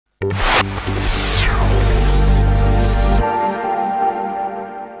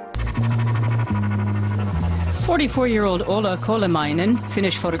"44-year-old Ola Kolehmainen,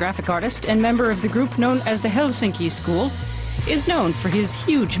 Finnish photographic artist and member of the group known as the Helsinki School, is known for his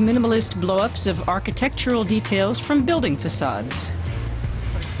huge minimalist blow-ups of architectural details from building facades.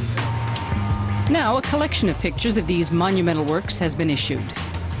 Now, a collection of pictures of these monumental works has been issued.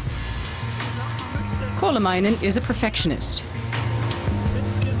 Kolehmainen is a perfectionist.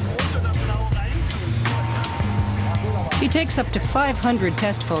 He takes up to 500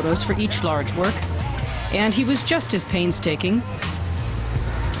 test photos for each large work, and he was just as painstaking.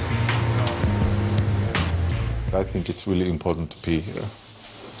 I think it's really important to be here.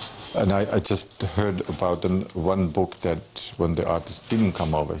 And I just heard about one book that when the artist didn't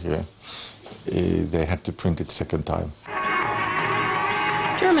come over here, they had to print it second time.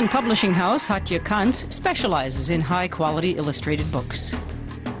 German publishing house Arts.21 specializes in high-quality illustrated books.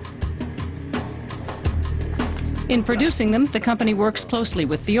 In producing them, the company works closely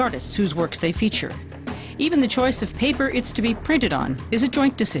with the artists whose works they feature. Even the choice of paper it's to be printed on is a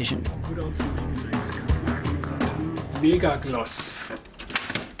joint decision. Mega gloss.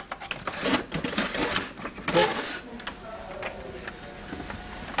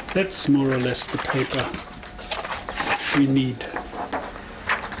 That's more or less the paper we need.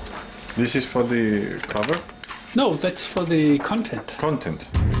 This is for the cover? No, that's for the content. Content.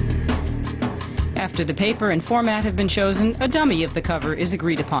 After the paper and format have been chosen, a dummy of the cover is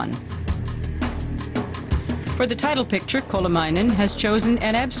agreed upon. For the title picture, Kolehmainen has chosen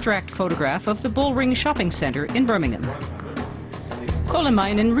an abstract photograph of the Bullring Shopping Centre in Birmingham.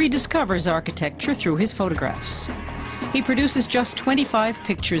 Kolehmainen rediscovers architecture through his photographs. He produces just 25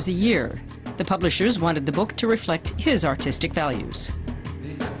 pictures a year. The publishers wanted the book to reflect his artistic values.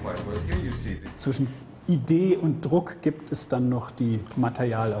 Zwischen Idee und Druck gibt es dann noch die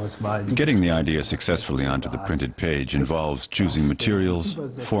Materialauswahl. Getting the idea successfully onto the printed page involves choosing materials,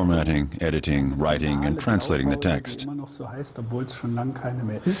 formatting, editing, writing, and translating the text.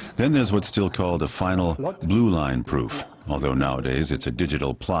 Then there's what's still called a final blue line proof, although nowadays it's a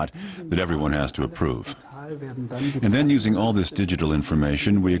digital plot that everyone has to approve. And then using all this digital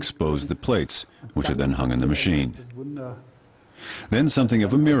information, we expose the plates, which are then hung in the machine. Then something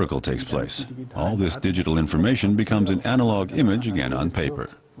of a miracle takes place. All this digital information becomes an analog image again on paper.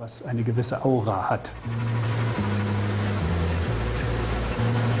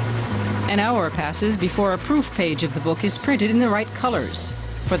 An hour passes before a proof page of the book is printed in the right colors.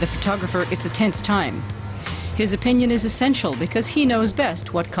 For the photographer, it's a tense time. His opinion is essential because he knows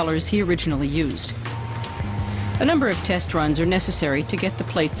best what colors he originally used. A number of test runs are necessary to get the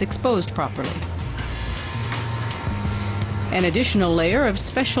plates exposed properly. An additional layer of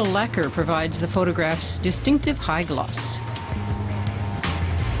special lacquer provides the photograph's distinctive high gloss.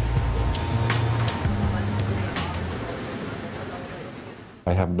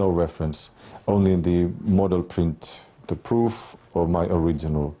 I have no reference, only in the model print, the proof or my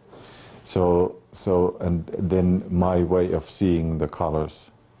original. And then my way of seeing the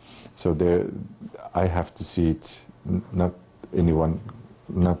colors. So there, I have to see it, not anyone,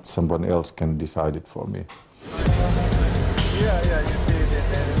 not someone else can decide it for me.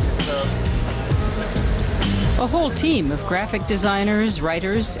 A whole team of graphic designers,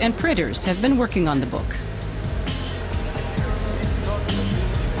 writers, and printers have been working on the book.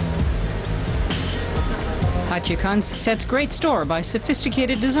 Arts.21 sets great store by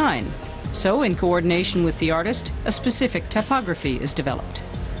sophisticated design. So, in coordination with the artist, a specific typography is developed.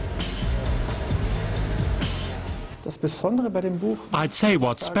 I'd say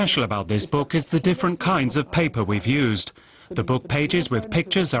what's special about this book is the different kinds of paper we've used. The book pages with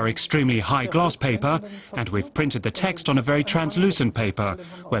pictures are extremely high gloss paper, and we've printed the text on a very translucent paper,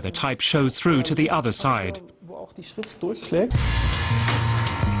 where the type shows through to the other side.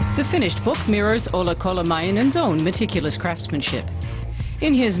 The finished book mirrors Ola Kolehmainen's own meticulous craftsmanship.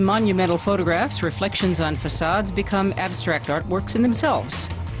 In his monumental photographs, reflections on facades become abstract artworks in themselves.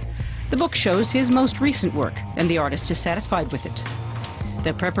 The book shows his most recent work, and the artist is satisfied with it.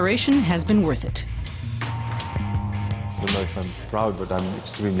 The preparation has been worth it. I don't know if I'm proud, but I'm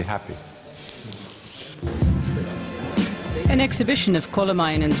extremely happy. An exhibition of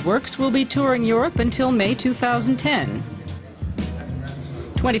Kolehmainen's works will be touring Europe until May 2010.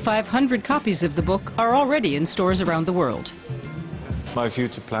 2,500 copies of the book are already in stores around the world. My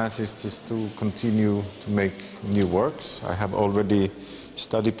future plans is just to continue to make new works. I have already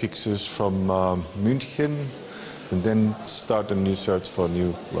studied pictures from München and then start a new search for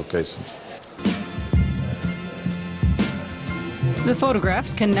new locations. The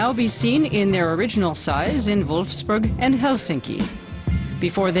photographs can now be seen in their original size in Wolfsburg and Helsinki.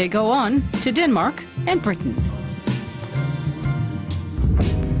 before they go on to Denmark and Britain.